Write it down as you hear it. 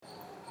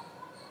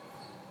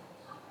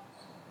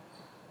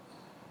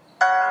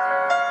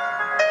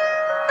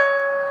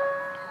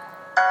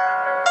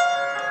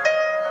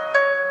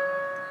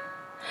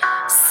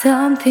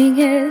Something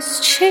has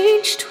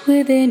changed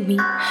within me.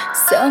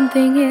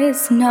 Something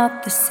is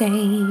not the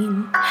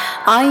same.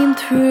 I am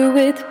through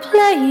with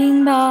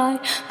playing by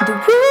the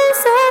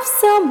rules of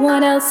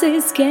someone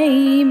else's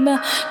game.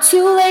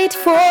 Too late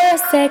for a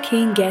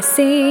second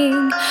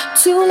guessing.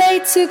 Too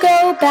late to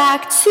go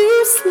back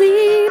to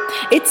sleep.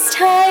 It's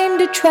time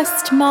to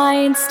trust my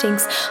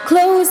instincts.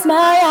 Close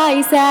my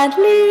eyes and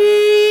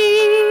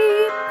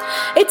leap.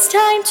 It's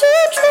time to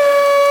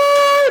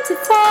try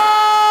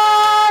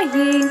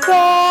defying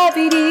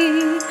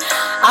gravity.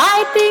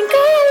 I think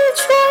I'll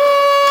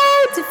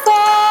try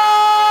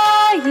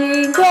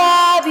defying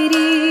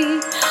gravity.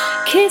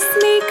 Kiss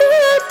me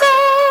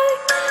goodbye.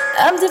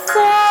 I'm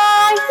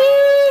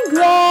defying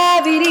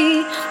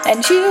gravity,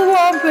 and you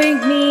won't bring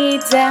me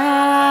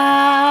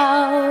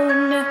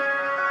down.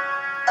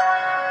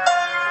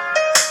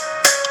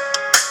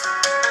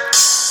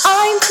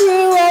 I'm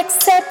through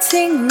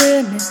accepting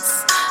limits,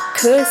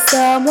 'cause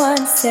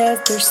someone says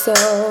they're so.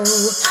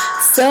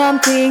 Some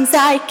things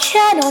I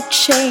cannot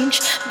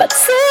change, but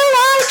till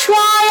I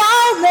try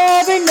I'll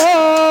never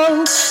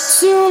know.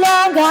 Too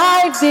long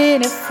I've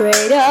been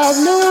afraid of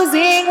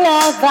losing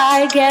love.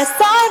 I guess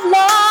I've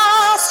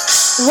lost.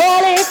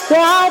 What if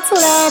God's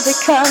love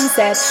becomes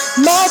at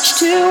much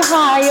too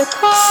high a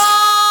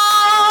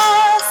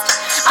cost?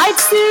 I'd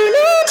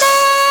sooner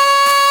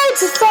die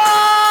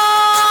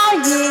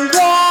defying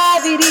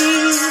gravity.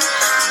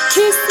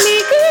 Kiss me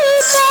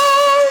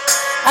goodbye.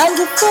 I'm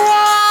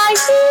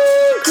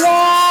defying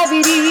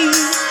gravity.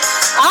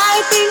 I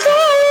think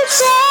I'll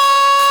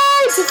try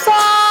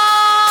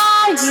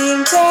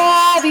defying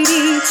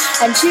gravity,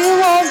 and you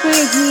won't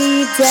bring me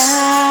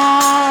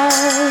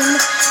down.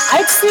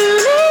 I'd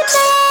sooner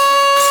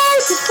die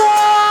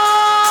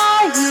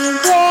defying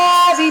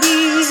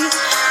gravity.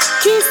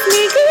 Kiss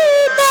me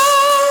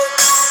goodbye.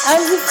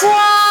 I'm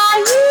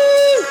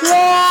defying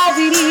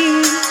gravity.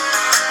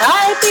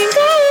 I think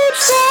I'll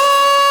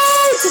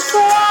try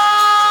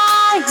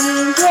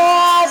defying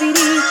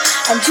gravity,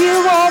 and you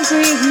won't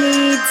bring me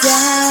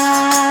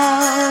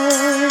down.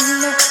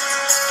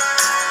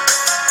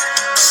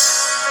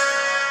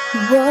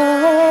 Whoa.